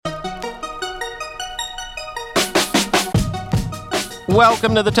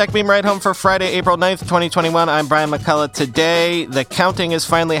Welcome to the Tech Beam Ride Home for Friday, April 9th, 2021. I'm Brian McCullough. Today, the counting is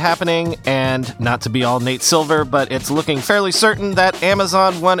finally happening, and not to be all Nate Silver, but it's looking fairly certain that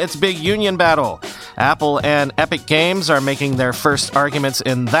Amazon won its big union battle. Apple and Epic Games are making their first arguments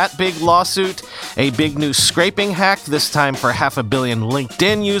in that big lawsuit. A big new scraping hack, this time for 500 million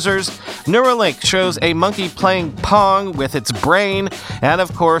LinkedIn users. Neuralink shows a monkey playing Pong with its brain. And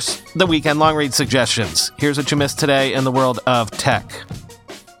of course, the weekend long read suggestions. Here's what you missed today in the world of tech.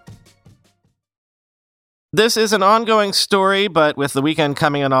 This is an ongoing story, but with the weekend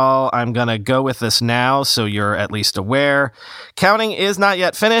coming and all, I'm going to go with this now so you're at least aware. Counting is not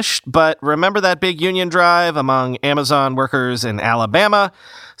yet finished, but remember that big union drive among Amazon workers in Alabama?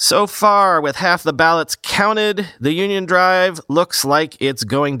 So far, with half the ballots counted, the union drive looks like it's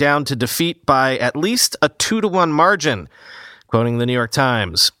going down to defeat by at least a 2-1 margin, quoting the New York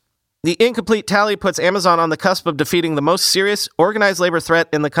Times. The incomplete tally puts Amazon on the cusp of defeating the most serious organized labor threat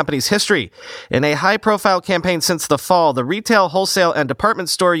in the company's history. In a high-profile campaign since the fall, the Retail, Wholesale, and Department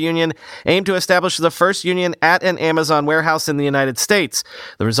Store Union aimed to establish the first union at an Amazon warehouse in the United States.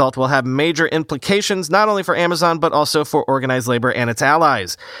 The result will have major implications not only for Amazon, but also for organized labor and its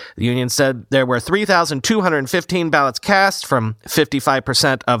allies. The union said there were 3,215 ballots cast from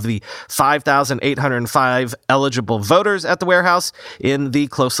 55% of the 5,805 eligible voters at the warehouse in the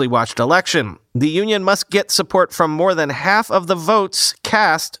closely watched election. The union must get support from more than half of the votes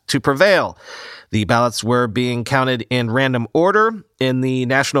cast to prevail. The ballots were being counted in random order in the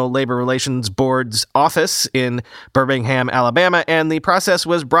National Labor Relations Board's office in Birmingham, Alabama, and the process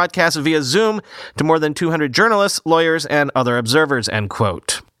was broadcast via Zoom to more than 200 journalists, lawyers, and other observers, end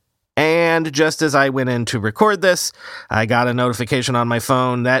quote. And just as I went in to record this, I got a notification on my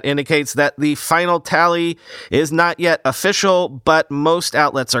phone that indicates that the final tally is not yet official, but most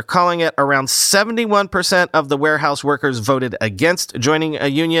outlets are calling it. Around 71% of the warehouse workers voted against joining a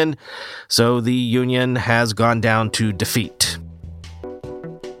union, so the union has gone down to defeat.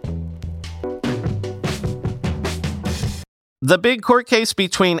 The big court case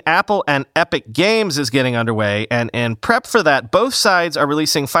between Apple and Epic Games is getting underway, and in prep for that, both sides are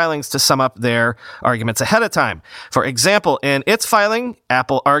releasing filings to sum up their arguments ahead of time. For example, in its filing,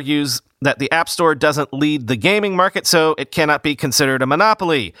 Apple argues that the App Store doesn't lead the gaming market, so it cannot be considered a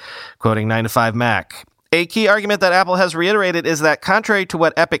monopoly, quoting 9to5Mac. A key argument that Apple has reiterated is that, contrary to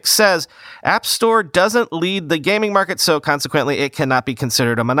what Epic says, App Store doesn't lead the gaming market, so consequently it cannot be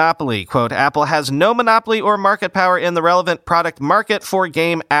considered a monopoly. Quote, Apple has no monopoly or market power in the relevant product market for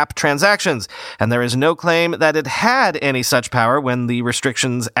game app transactions, and there is no claim that it had any such power when the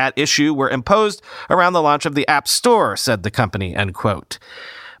restrictions at issue were imposed around the launch of the App Store, said the company, end quote.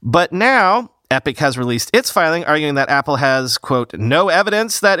 But now, Epic has released its filing arguing that Apple has, quote, no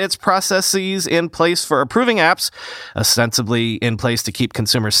evidence that its processes in place for approving apps, ostensibly in place to keep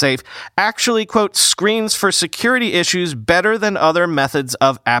consumers safe, actually, quote, screens for security issues better than other methods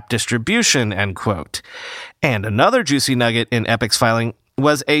of app distribution, end quote. And another juicy nugget in Epic's filing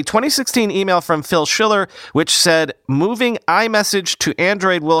was a 2016 email from Phil Schiller, which said, moving iMessage to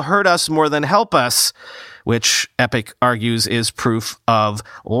Android will hurt us more than help us, which Epic argues is proof of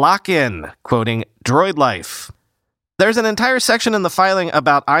lock-in, quoting Droid Life. There's an entire section in the filing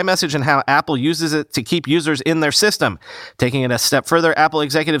about iMessage and how Apple uses it to keep users in their system. Taking it a step further, Apple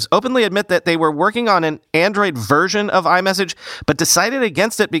executives openly admit that they were working on an Android version of iMessage, but decided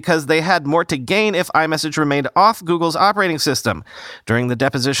against it because they had more to gain if iMessage remained off Google's operating system. During the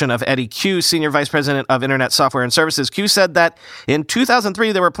deposition of Eddie Q, Senior Vice President of Internet Software and Services, Q said that in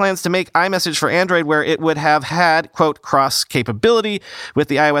 2003 there were plans to make iMessage for Android where it would have had, quote, cross capability with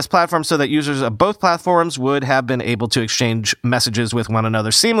the iOS platform so that users of both platforms would have been able to exchange messages with one another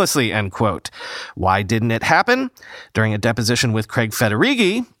seamlessly, end quote. Why didn't it happen? During a deposition with Craig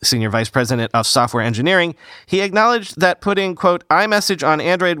Federighi, Senior Vice President of Software Engineering, he acknowledged that putting, quote, iMessage on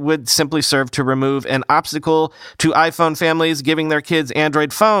Android would simply serve to remove an obstacle to iPhone families giving their kids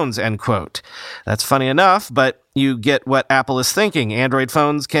Android phones, end quote. That's funny enough, but you get what Apple is thinking. Android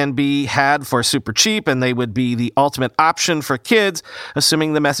phones can be had for super cheap, and they would be the ultimate option for kids,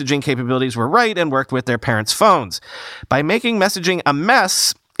 assuming the messaging capabilities were right and worked with their parents' phones. By making messaging a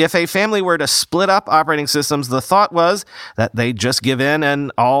mess, if a family were to split up operating systems, the thought was that they'd just give in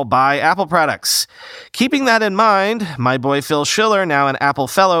and all buy Apple products. Keeping that in mind, my boy Phil Schiller, now an Apple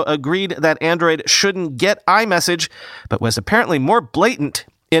fellow, agreed that Android shouldn't get iMessage, but was apparently more blatant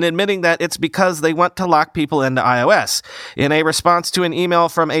in admitting that it's because they want to lock people into iOS. In a response to an email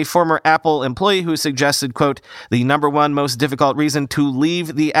from a former Apple employee who suggested, quote, the number one most difficult reason to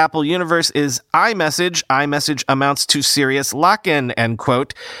leave the Apple universe is iMessage. iMessage amounts to serious lock-in, end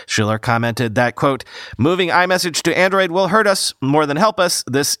quote. Schiller commented that, quote, moving iMessage to Android will hurt us more than help us.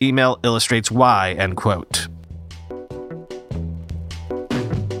 This email illustrates why, end quote.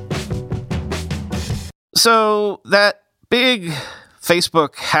 So that big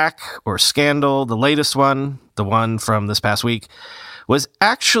Facebook hack or scandal, the latest one, the one from this past week, was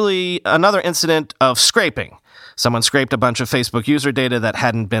actually another incident of scraping. Someone scraped a bunch of Facebook user data that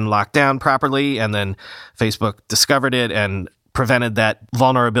hadn't been locked down properly, and then Facebook discovered it and prevented that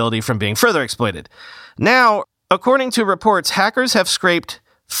vulnerability from being further exploited. Now, according to reports, hackers have scraped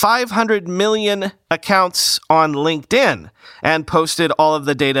 500 million accounts on LinkedIn and posted all of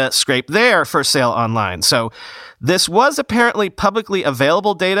the data scraped there for sale online. So this was apparently publicly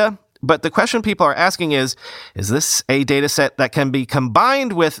available data, but the question people are asking is this a data set that can be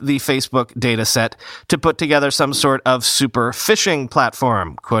combined with the Facebook data set to put together some sort of super phishing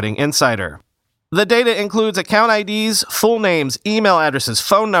platform, quoting Insider. The data includes account IDs, full names, email addresses,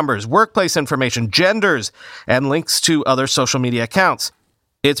 phone numbers, workplace information, genders, and links to other social media accounts.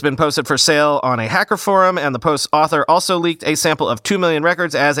 It's been posted for sale on a hacker forum, and the post's author also leaked a sample of 2 million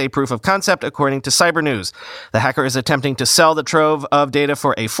records as a proof of concept, according to Cybernews. The hacker is attempting to sell the trove of data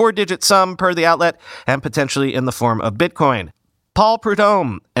for a 4-digit sum per the outlet, and potentially in the form of Bitcoin. Paul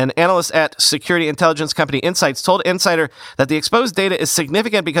Prudhomme, an analyst at security intelligence company Insights, told Insider that the exposed data is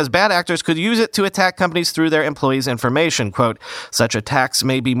significant because bad actors could use it to attack companies through their employees' information. Quote, such attacks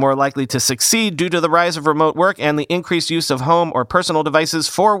may be more likely to succeed due to the rise of remote work and the increased use of home or personal devices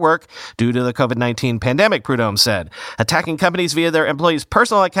for work due to the COVID-19 pandemic, Prudhomme said. Attacking companies via their employees'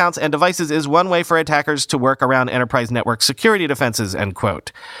 personal accounts and devices is one way for attackers to work around enterprise network security defenses, end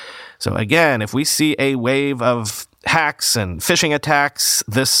quote. So again, if we see a wave of hacks and phishing attacks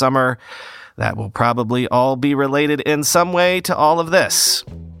this summer, that will probably all be related in some way to all of this.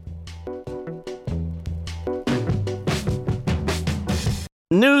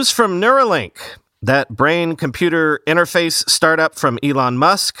 News from Neuralink, that brain-computer interface startup from Elon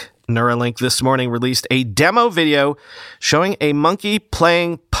Musk. Neuralink this morning released a demo video showing a monkey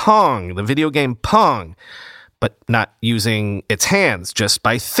playing Pong, the video game Pong, but not using its hands, just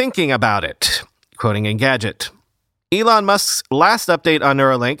by thinking about it, quoting Engadget. Elon Musk's last update on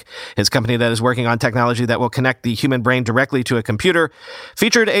Neuralink, his company that is working on technology that will connect the human brain directly to a computer,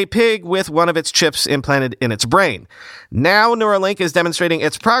 featured a pig with one of its chips implanted in its brain. Now Neuralink is demonstrating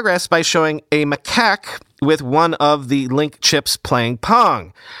its progress by showing a macaque with one of the Link chips playing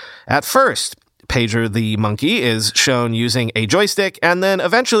Pong. At first, Pager the monkey is shown using a joystick, and then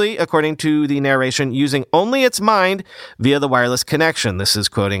eventually, according to the narration, using only its mind via the wireless connection. This is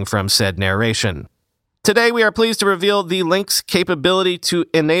quoting from said narration. Today, we are pleased to reveal the Link's capability to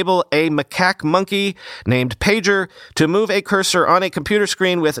enable a macaque monkey named Pager to move a cursor on a computer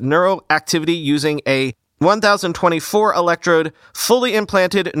screen with neural activity using a 1024 electrode, fully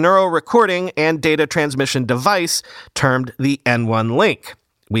implanted neural recording and data transmission device termed the N1 Link.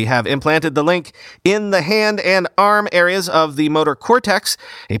 We have implanted the Link in the hand and arm areas of the motor cortex,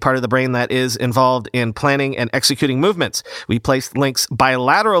 a part of the brain that is involved in planning and executing movements. We placed links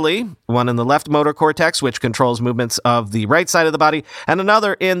bilaterally, one in the left motor cortex, which controls movements of the right side of the body, and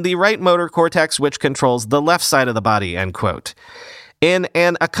another in the right motor cortex, which controls the left side of the body, end quote. In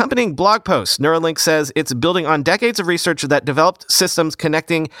an accompanying blog post, Neuralink says it's building on decades of research that developed systems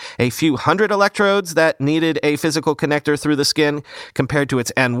connecting a few hundred electrodes that needed a physical connector through the skin, compared to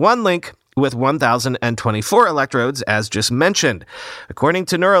its N1 Link with 1,024 electrodes, as just mentioned. According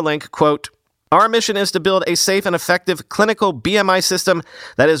to Neuralink, quote, our mission is to build a safe and effective clinical BMI system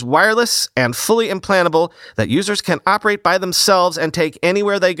that is wireless and fully implantable, that users can operate by themselves and take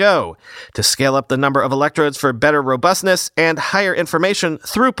anywhere they go, to scale up the number of electrodes for better robustness and higher information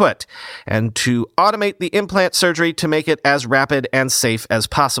throughput, and to automate the implant surgery to make it as rapid and safe as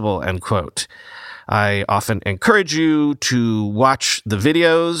possible, end quote. I often encourage you to watch the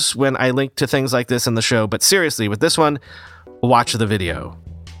videos when I link to things like this in the show, but seriously, with this one, watch the video.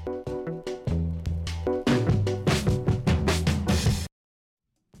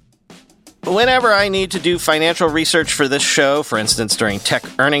 Whenever I need to do financial research for this show, for instance during tech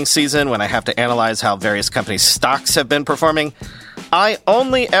earnings season when I have to analyze how various companies' stocks have been performing, I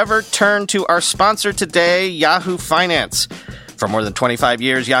only ever turn to our sponsor today, Yahoo Finance. For more than 25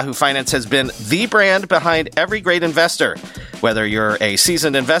 years, Yahoo Finance has been the brand behind every great investor. Whether you're a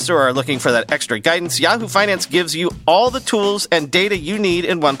seasoned investor or are looking for that extra guidance, Yahoo Finance gives you all the tools and data you need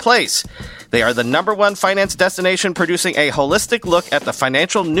in one place. They are the #1 finance destination, producing a holistic look at the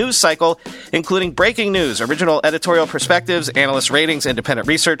financial news cycle, including breaking news, original editorial perspectives, analyst ratings, independent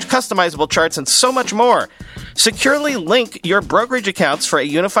research, customizable charts, and so much more. Securely link your brokerage accounts for a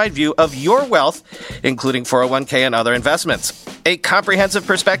unified view of your wealth, including 401k and other investments. A comprehensive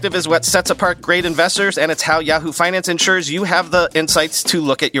perspective is what sets apart great investors, and it's how Yahoo Finance ensures you have the insights to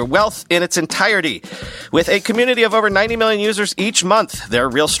look at your wealth in its entirety. With a community of over 90 million users each month, their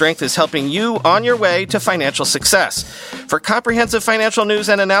real strength is helping you on your way to financial success. For comprehensive financial news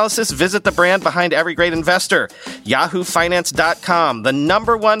and analysis, visit the brand behind every great investor, yahoofinance.com, the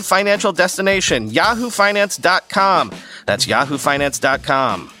 #1 financial destination, yahoofinance.com. That's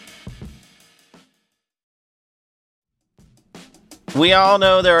yahoofinance.com. We all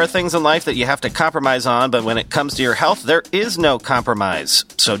know there are things in life that you have to compromise on, but when it comes to your health, there is no compromise.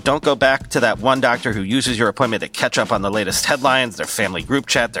 So don't go back to that one doctor who uses your appointment to catch up on the latest headlines, their family group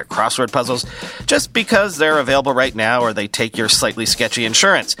chat, their crossword puzzles, just because they're available right now or they take your slightly sketchy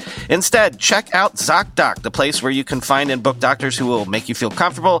insurance. Instead, check out ZocDoc, the place where you can find and book doctors who will make you feel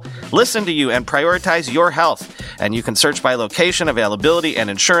comfortable, listen to you, and prioritize your health. And you can search by location, availability, and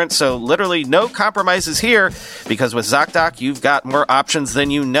insurance, so literally no compromises here, because with ZocDoc, you've got more options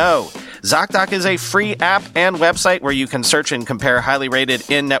than you know. ZocDoc is a free app and website where you can search and compare highly rated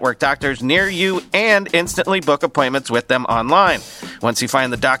in-network doctors near you and instantly book appointments with them online. Once you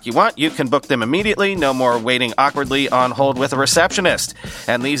find the doc you want, you can book them immediately. No more waiting awkwardly on hold with a receptionist.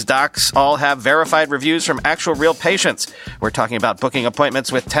 And these docs all have verified reviews from actual real patients. We're talking about booking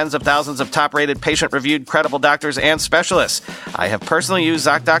appointments with tens of thousands of top-rated, patient-reviewed, credible doctors and specialists. I have personally used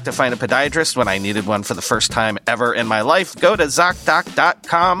ZocDoc to find a podiatrist when I needed one for the first time ever in my life. Go to ZocDoc.com/TechMeme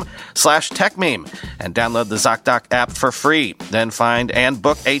and download the ZocDoc app for free. Then find and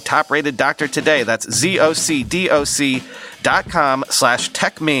book a top-rated doctor today. That's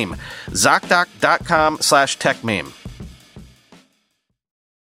ZocDoc.com/TechMeme. ZocDoc.com/TechMeme.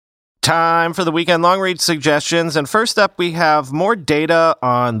 Time for the weekend long read suggestions. And first up, we have more data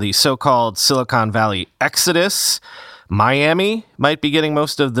on the so-called Silicon Valley exodus. Miami might be getting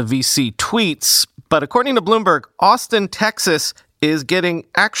most of the VC tweets, but according to Bloomberg, Austin, Texas is getting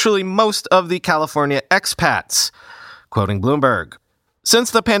actually most of the California expats. Quoting Bloomberg, since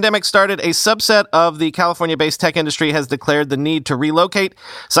the pandemic started, a subset of the California-based tech industry has declared the need to relocate,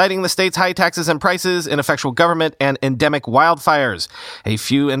 citing the state's high taxes and prices, ineffectual government, and endemic wildfires. A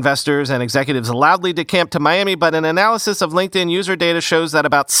few investors and executives loudly decamped to Miami, but an analysis of LinkedIn user data shows that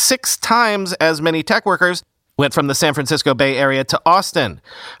about 6 times as many tech workers went from the San Francisco Bay Area to Austin.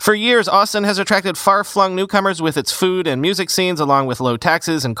 For years, Austin has attracted far-flung newcomers with its food and music scenes, along with low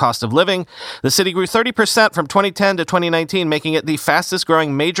taxes and cost of living. The city grew 30% from 2010 to 2019, making it the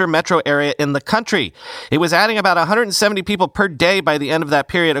fastest-growing major metro area in the country. It was adding about 170 people per day by the end of that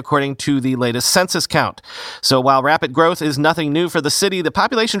period, according to the latest census count. So while rapid growth is nothing new for the city, the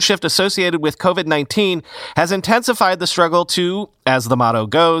population shift associated with COVID-19 has intensified the struggle to, as the motto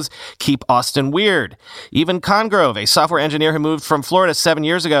goes, keep Austin weird. Even Congrove, a software engineer who moved from Florida 7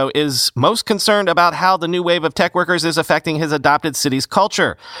 years ago, is most concerned about how the new wave of tech workers is affecting his adopted city's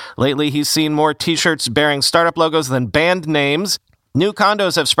culture. Lately, he's seen more t-shirts bearing startup logos than band names. New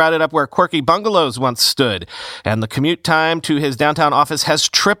condos have sprouted up where quirky bungalows once stood, and the commute time to his downtown office has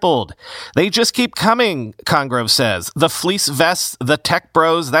tripled. They just keep coming, Congrove says. The fleece vests, the tech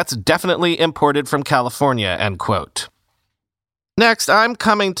bros, that's definitely imported from California, end quote. Next, I'm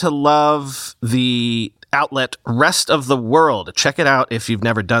coming to love the outlet Rest of the World. Check it out if you've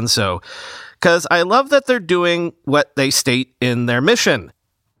never done so, because I love that they're doing what they state in their mission.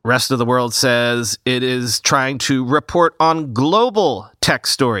 Rest of the World says it is trying to report on global tech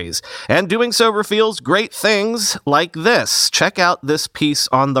stories, and doing so reveals great things like this. Check out this piece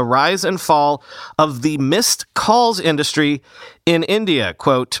on the rise and fall of the missed calls industry in India.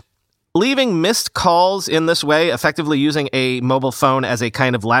 Quote, leaving missed calls in this way, effectively using a mobile phone as a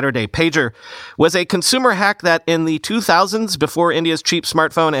kind of latter-day pager, was a consumer hack that in the 2000s, before India's cheap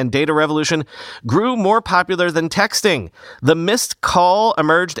smartphone and data revolution, grew more popular than texting. The missed call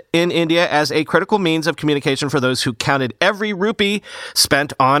emerged in India as a critical means of communication for those who counted every rupee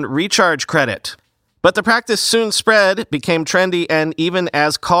spent on recharge credit. But the practice soon spread, became trendy, and even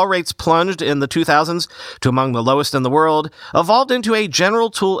as call rates plunged in the 2000s to among the lowest in the world, evolved into a general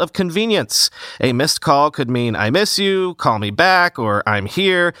tool of convenience. A missed call could mean I miss you, call me back, or I'm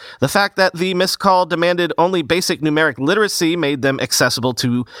here. The fact that the missed call demanded only basic numeric literacy made them accessible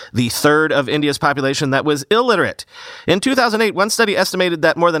to the third of India's population that was illiterate. In 2008, one study estimated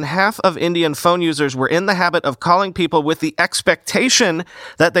that more than half of Indian phone users were in the habit of calling people with the expectation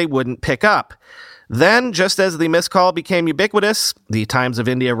that they wouldn't pick up. Then, just as the missed call became ubiquitous, the Times of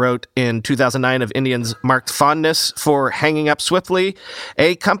India wrote in 2009 of Indians' marked fondness for hanging up swiftly,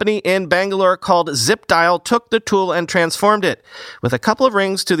 a company in Bangalore called ZipDial took the tool and transformed it. With a couple of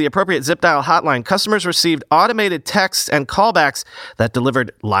rings to the appropriate ZipDial hotline, customers received automated texts and callbacks that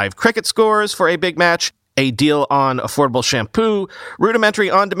delivered live cricket scores for a big match, a deal on affordable shampoo, rudimentary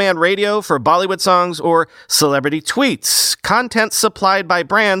on-demand radio for Bollywood songs, or celebrity tweets, content supplied by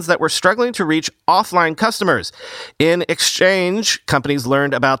brands that were struggling to reach offline customers. In exchange, companies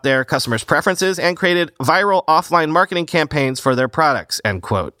learned about their customers' preferences and created viral offline marketing campaigns for their products, end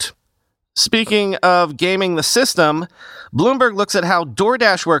quote. Speaking of gaming the system, Bloomberg looks at how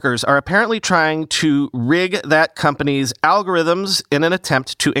DoorDash workers are apparently trying to rig that company's algorithms in an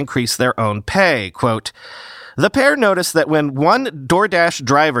attempt to increase their own pay. Quote, the pair noticed that when one DoorDash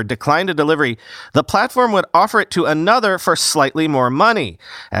driver declined a delivery, the platform would offer it to another for slightly more money.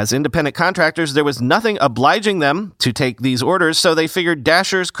 As independent contractors, there was nothing obliging them to take these orders, so they figured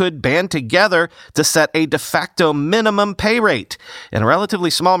Dashers could band together to set a de facto minimum pay rate. In a relatively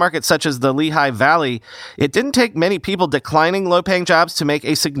small market such as the Lehigh Valley, it didn't take many people declining low-paying jobs to make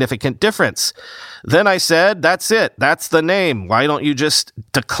a significant difference. Then I said, that's it. That's the name. Why don't you just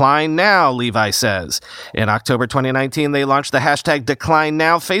decline now, Levi says. In October 2019, they launched the hashtag Decline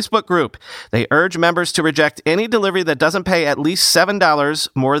Now Facebook group. They urge members to reject any delivery that doesn't pay at least $7,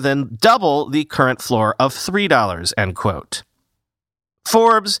 more than double the current floor of $3, end quote.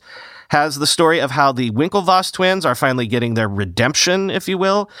 Forbes has the story of how the Winklevoss twins are finally getting their redemption, if you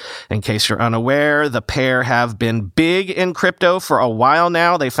will. In case you're unaware, the pair have been big in crypto for a while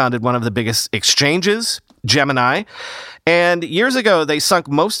now. They founded one of the biggest exchanges, Gemini. And years ago, they sunk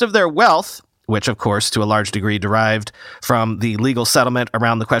most of their wealth, which, of course, to a large degree derived from the legal settlement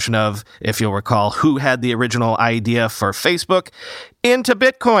around the question of, if you'll recall, who had the original idea for Facebook, into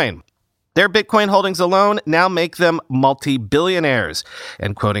Bitcoin. Their Bitcoin holdings alone now make them multi-billionaires.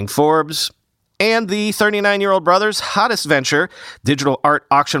 And quoting Forbes, and the 39-year-old brother's hottest venture, digital art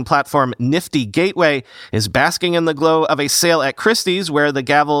auction platform Nifty Gateway, is basking in the glow of a sale at Christie's, where the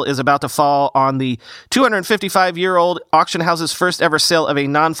gavel is about to fall on the 255-year-old auction house's first ever sale of a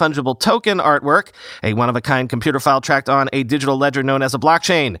non-fungible token artwork, a one-of-a-kind computer file tracked on a digital ledger known as a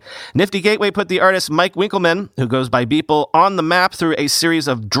blockchain. Nifty Gateway put the artist Mike Winkelmann, who goes by Beeple, on the map through a series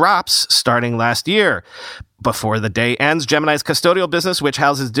of drops starting last year. Before the day ends, Gemini's custodial business, which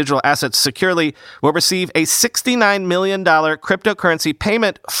houses digital assets securely, will receive a $69 million cryptocurrency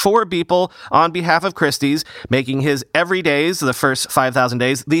payment for Beeple on behalf of Christie's, making his Every Days, the first 5,000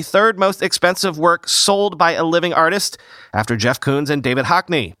 days, the third most expensive work sold by a living artist after Jeff Koons and David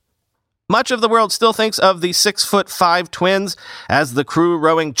Hockney. Much of the world still thinks of the 6'5" twins as the crew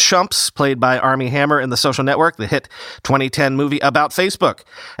rowing chumps played by Armie Hammer in The Social Network, the hit 2010 movie about Facebook.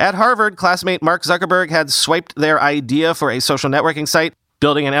 At Harvard, classmate Mark Zuckerberg had swiped their idea for a social networking site,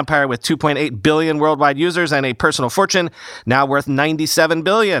 building an empire with 2.8 billion worldwide users and a personal fortune now worth $97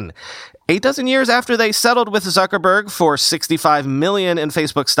 billion. 8 years after they settled with Zuckerberg for $65 million in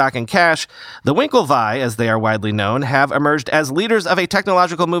Facebook stock and cash, the Winklevi, as they are widely known, have emerged as leaders of a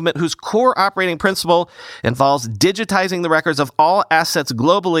technological movement whose core operating principle involves digitizing the records of all assets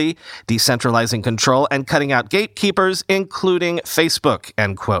globally, decentralizing control, and cutting out gatekeepers, including Facebook,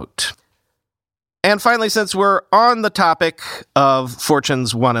 end quote. And finally, since we're on the topic of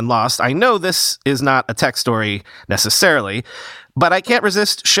fortunes won and lost, I know this is not a tech story necessarily, but I can't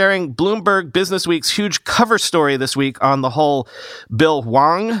resist sharing Bloomberg Businessweek's huge cover story this week on the whole Bill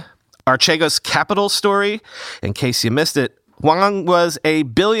Hwang, Archegos Capital story. In case you missed it, Hwang was a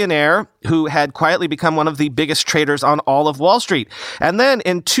billionaire who had quietly become one of the biggest traders on all of Wall Street. And then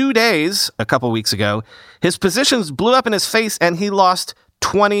in 2 days, a couple weeks ago, his positions blew up in his face and he lost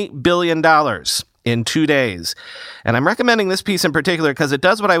 $20 billion. In 2 days. And I'm recommending this piece in particular because it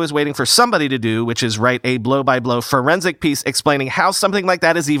does what I was waiting for somebody to do, which is write a blow-by-blow forensic piece explaining how something like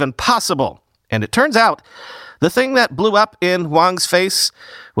that is even possible. And it turns out the thing that blew up in Hwang's face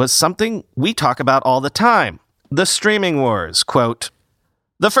was something we talk about all the time. The streaming wars. Quote,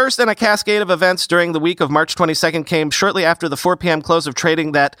 the first in a cascade of events during the week of March 22nd came shortly after the 4 p.m. close of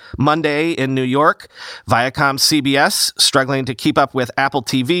trading that Monday in New York. Viacom CBS, struggling to keep up with Apple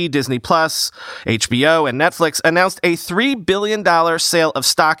TV, Disney+, HBO, and Netflix, announced a $3 billion sale of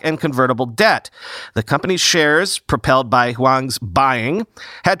stock and convertible debt. The company's shares, propelled by Hwang's buying,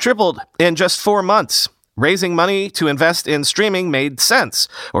 had tripled in just 4 months. Raising money to invest in streaming made sense,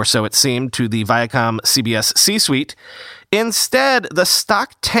 or so it seemed to the Viacom CBS C-suite. Instead, the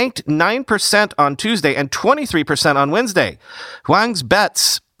stock tanked 9% on Tuesday and 23% on Wednesday. Hwang's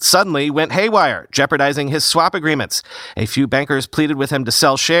bets suddenly went haywire, jeopardizing his swap agreements. A few bankers pleaded with him to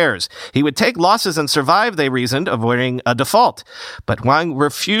sell shares. He would take losses and survive, they reasoned, avoiding a default. But Wang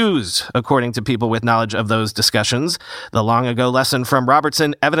refused, according to people with knowledge of those discussions. The long-ago lesson from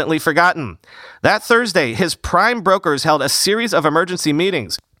Robertson evidently forgotten. That Thursday, his prime brokers held a series of emergency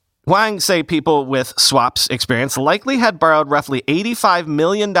meetings. Wang say people with swaps experience likely had borrowed roughly $85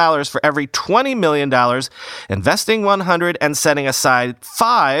 million for every $20 million, investing $100 and setting aside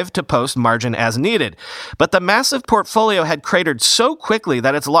 $5 to post margin as needed. But the massive portfolio had cratered so quickly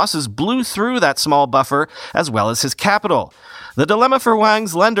that its losses blew through that small buffer as well as his capital. The dilemma for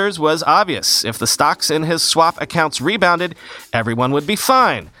Wang's lenders was obvious. If the stocks in his swap accounts rebounded, everyone would be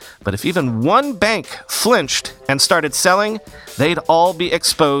fine. But if even one bank flinched and started selling, they'd all be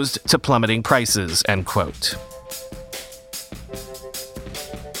exposed to plummeting prices, end quote.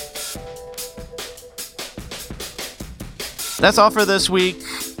 That's all for this week.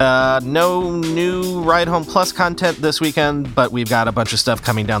 No new Ride Home Plus content this weekend, but we've got a bunch of stuff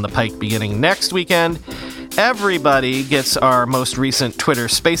coming down the pike beginning next weekend. Everybody gets our most recent Twitter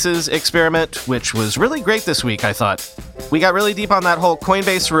Spaces experiment, which was really great this week, I thought. We got really deep on that whole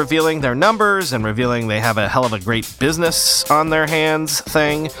Coinbase revealing their numbers and revealing they have a hell of a great business on their hands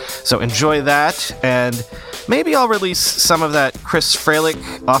thing. So enjoy that. And maybe I'll release some of that Chris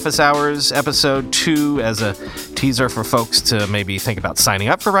Fralick Office Hours episode 2 as a teaser for folks to maybe think about signing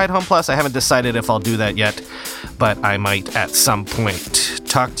up for Ride Home Plus. I haven't decided if I'll do that yet, but I might at some point.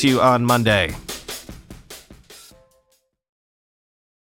 Talk to you on Monday.